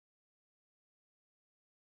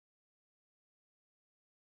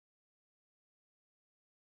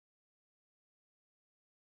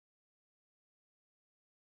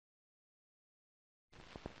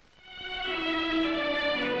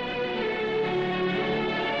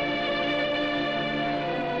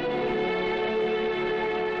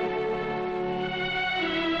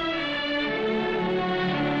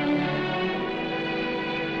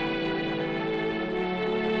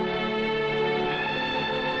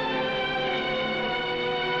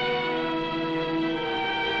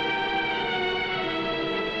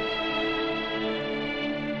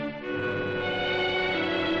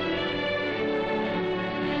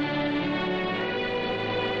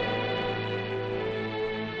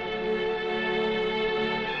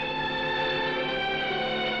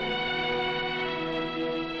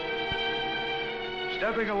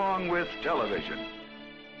stepping along with television.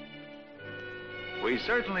 We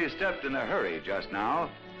certainly stepped in a hurry just now,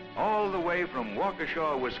 all the way from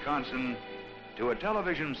Waukesha, Wisconsin, to a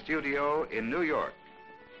television studio in New York.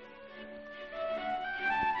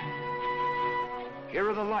 Here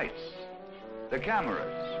are the lights, the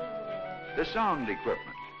cameras, the sound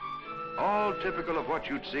equipment, all typical of what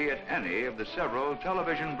you'd see at any of the several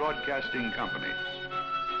television broadcasting companies.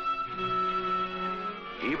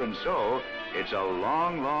 Even so, it's a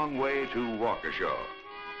long, long way to Waukesha.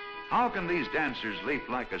 How can these dancers leap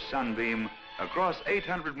like a sunbeam across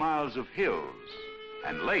 800 miles of hills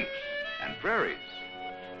and lakes and prairies?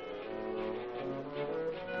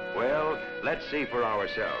 Well, let's see for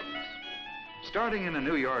ourselves. Starting in a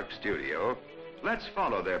New York studio, let's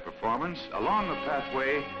follow their performance along a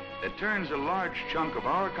pathway that turns a large chunk of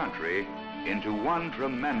our country into one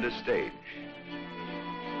tremendous stage.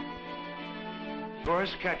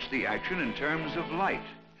 First, catch the action in terms of light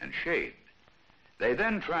and shade. They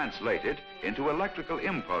then translate it into electrical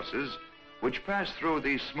impulses which pass through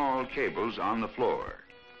these small cables on the floor.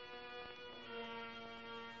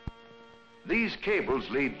 These cables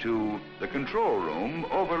lead to the control room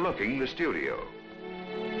overlooking the studio.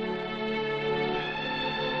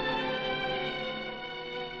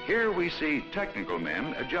 Here we see technical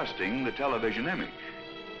men adjusting the television image.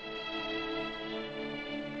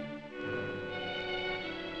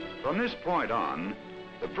 From this point on,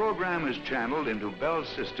 the program is channeled into Bell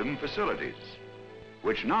System facilities,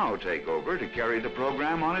 which now take over to carry the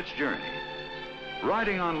program on its journey.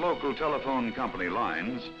 Riding on local telephone company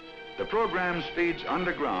lines, the program speeds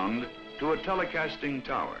underground to a telecasting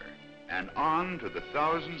tower and on to the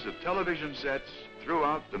thousands of television sets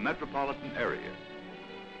throughout the metropolitan area.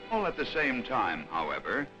 All at the same time,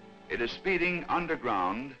 however, it is speeding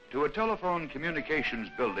underground to a telephone communications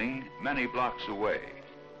building many blocks away.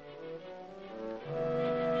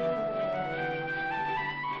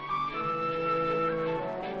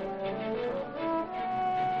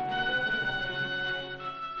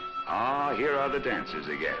 Ah, here are the dancers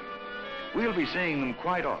again. We'll be seeing them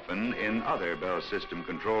quite often in other Bell System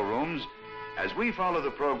control rooms as we follow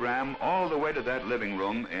the program all the way to that living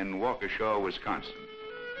room in Waukesha, Wisconsin.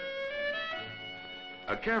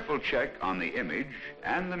 A careful check on the image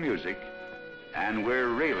and the music, and we're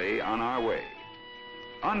really on our way.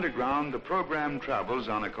 Underground, the program travels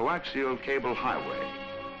on a coaxial cable highway.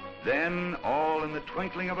 Then, all in the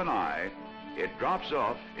twinkling of an eye, it drops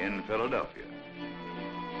off in Philadelphia.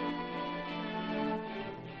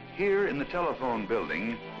 Here in the telephone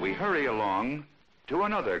building, we hurry along to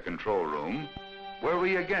another control room where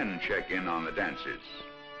we again check in on the dancers.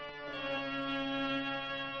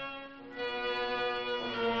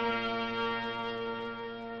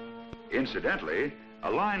 Incidentally, a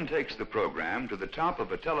line takes the program to the top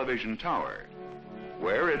of a television tower,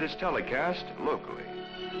 where it is telecast locally.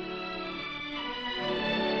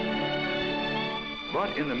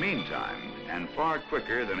 But in the meantime, and far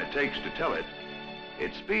quicker than it takes to tell it,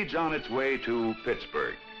 it speeds on its way to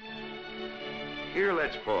Pittsburgh. Here,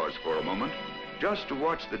 let's pause for a moment, just to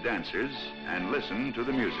watch the dancers and listen to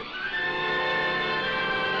the music.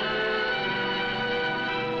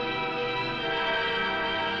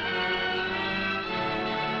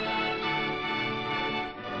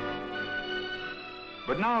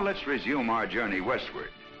 But now let's resume our journey westward,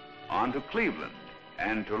 on to Cleveland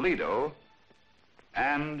and Toledo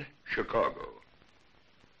and Chicago.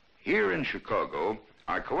 Here in Chicago,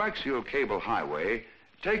 our coaxial cable highway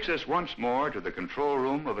takes us once more to the control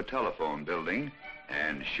room of a telephone building,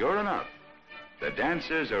 and sure enough, the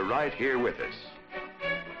dancers are right here with us.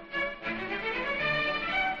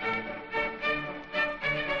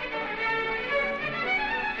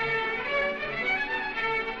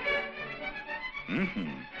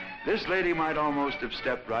 This lady might almost have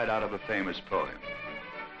stepped right out of a famous poem.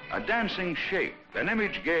 A dancing shape, an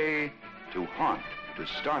image gay, to haunt, to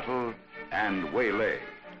startle, and waylay.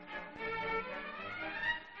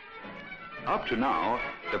 Up to now,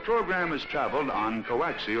 the program has traveled on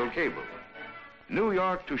coaxial cable. New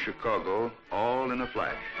York to Chicago, all in a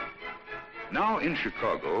flash. Now in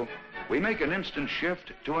Chicago, we make an instant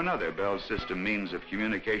shift to another Bell System means of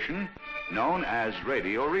communication known as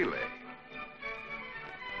radio relay.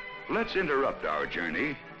 Let's interrupt our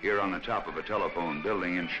journey here on the top of a telephone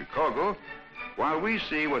building in Chicago while we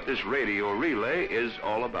see what this radio relay is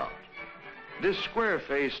all about. This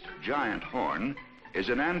square-faced giant horn is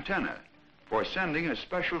an antenna for sending a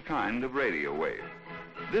special kind of radio wave.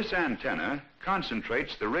 This antenna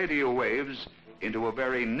concentrates the radio waves into a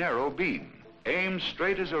very narrow beam, aimed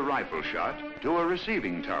straight as a rifle shot to a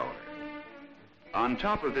receiving tower. On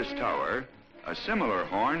top of this tower, A similar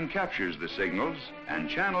horn captures the signals and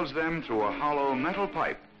channels them through a hollow metal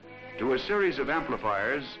pipe to a series of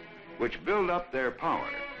amplifiers which build up their power.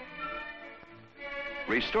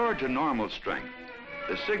 Restored to normal strength,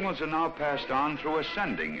 the signals are now passed on through a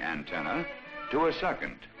sending antenna to a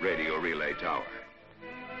second radio relay tower.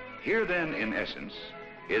 Here then, in essence,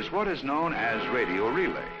 is what is known as radio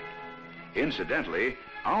relay. Incidentally,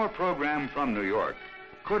 our program from New York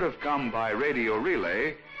could have come by radio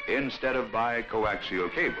relay instead of by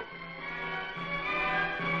coaxial cable.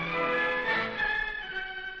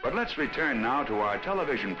 But let's return now to our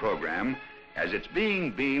television program as it's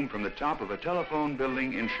being beamed from the top of a telephone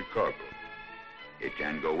building in Chicago. It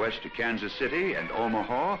can go west to Kansas City and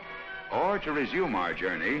Omaha, or to resume our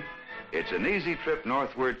journey, it's an easy trip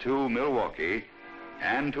northward to Milwaukee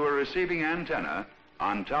and to a receiving antenna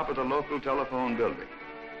on top of the local telephone building.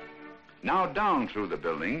 Now down through the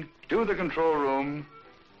building to the control room,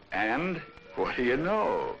 and what do you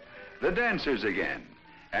know? The dancers again,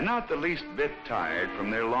 and not the least bit tired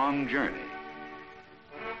from their long journey.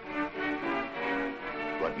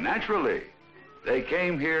 But naturally, they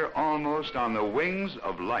came here almost on the wings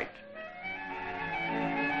of light.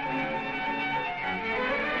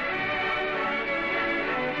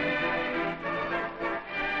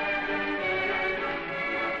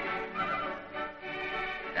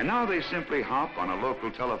 And now they simply hop on a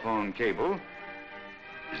local telephone cable,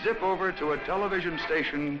 zip over to a television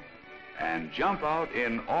station, and jump out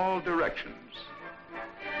in all directions.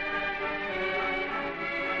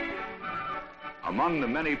 Among the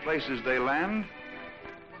many places they land,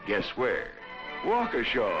 guess where?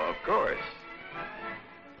 Waukesha, of course.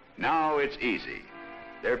 Now it's easy.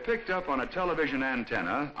 They're picked up on a television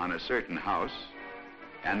antenna on a certain house,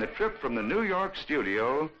 and the trip from the New York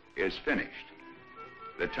studio is finished.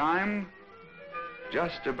 The time,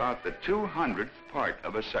 just about the 200th part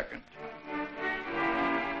of a second.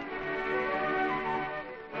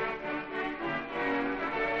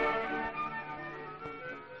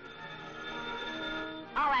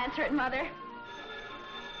 I'll answer it, Mother.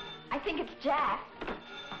 I think it's Jack.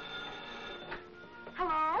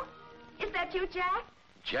 Hello? Is that you, Jack?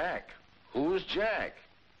 Jack? Who's Jack?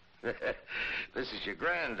 This is your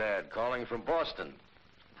granddad calling from Boston.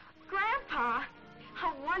 Grandpa?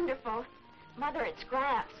 How wonderful. Mother, it's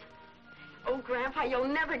Gramps. Oh, Grandpa, you'll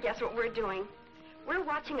never guess what we're doing. We're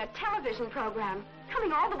watching a television program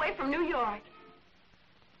coming all the way from New York.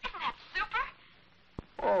 Isn't that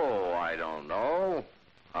super? Oh, I don't know.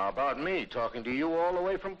 How about me talking to you all the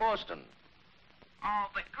way from Boston? Oh,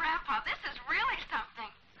 but Grandpa, this is really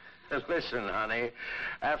something. Listen, honey,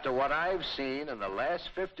 after what I've seen in the last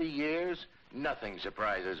 50 years, nothing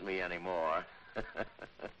surprises me anymore.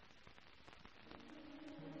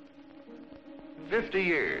 50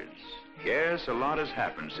 years. Yes, a lot has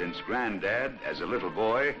happened since Granddad, as a little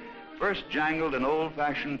boy, first jangled an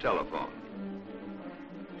old-fashioned telephone.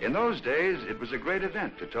 In those days, it was a great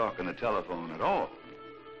event to talk on the telephone at all,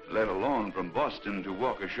 let alone from Boston to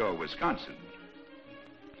Waukesha, Wisconsin.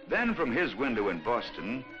 Then from his window in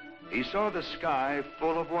Boston, he saw the sky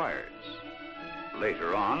full of wires.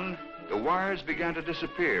 Later on, the wires began to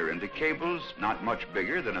disappear into cables not much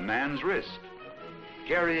bigger than a man's wrist,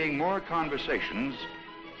 carrying more conversations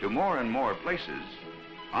to more and more places,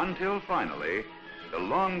 until finally, the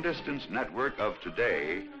long-distance network of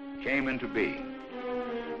today came into being.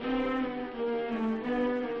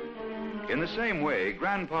 In the same way,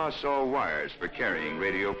 Grandpa saw wires for carrying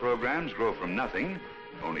radio programs grow from nothing,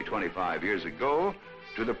 only 25 years ago,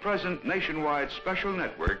 to the present nationwide special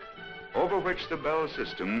network over which the Bell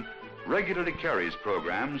system regularly carries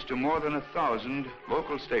programs to more than 1,000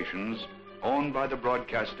 local stations owned by the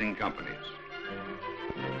broadcasting companies.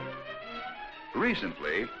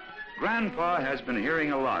 Recently, Grandpa has been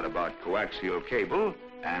hearing a lot about coaxial cable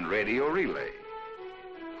and radio relay,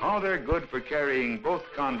 how they're good for carrying both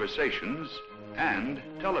conversations and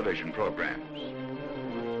television programs.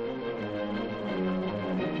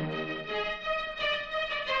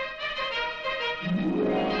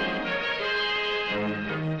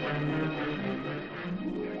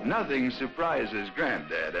 Nothing surprises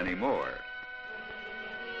Granddad anymore.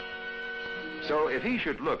 So if he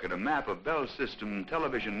should look at a map of Bell System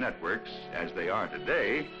television networks as they are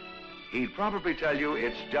today, he'd probably tell you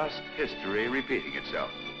it's just history repeating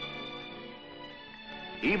itself.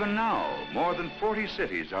 Even now, more than 40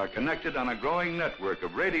 cities are connected on a growing network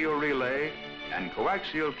of radio relay and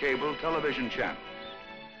coaxial cable television channels,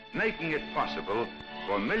 making it possible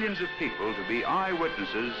for millions of people to be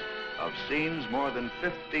eyewitnesses of scenes more than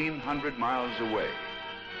 1,500 miles away.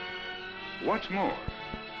 What's more,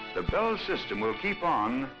 the Bell system will keep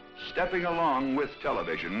on stepping along with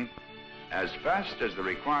television as fast as the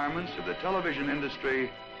requirements of the television industry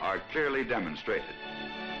are clearly demonstrated.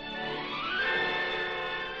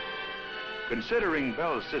 Considering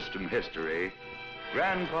Bell System history,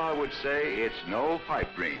 Grandpa would say it's no pipe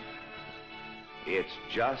dream. It's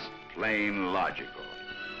just plain logical.